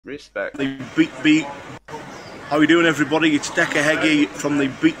Respect. The Beat. How are we doing, everybody? It's Decca Heggie from the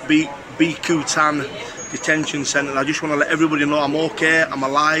BQ Detention Centre. I just want to let everybody know I'm okay, I'm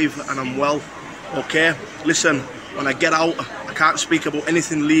alive and I'm well. Okay? Listen, when I get out, I can't speak about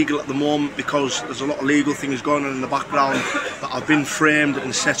anything legal at the moment because there's a lot of legal things going on in the background, but I've been framed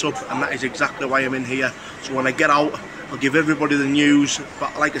and set up, and that is exactly why I'm in here. So when I get out, I'll give everybody the news,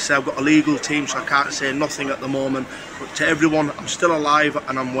 but like I said, I've got a legal team, so I can't say nothing at the moment. But to everyone, I'm still alive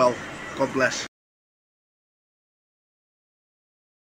and I'm well. God bless.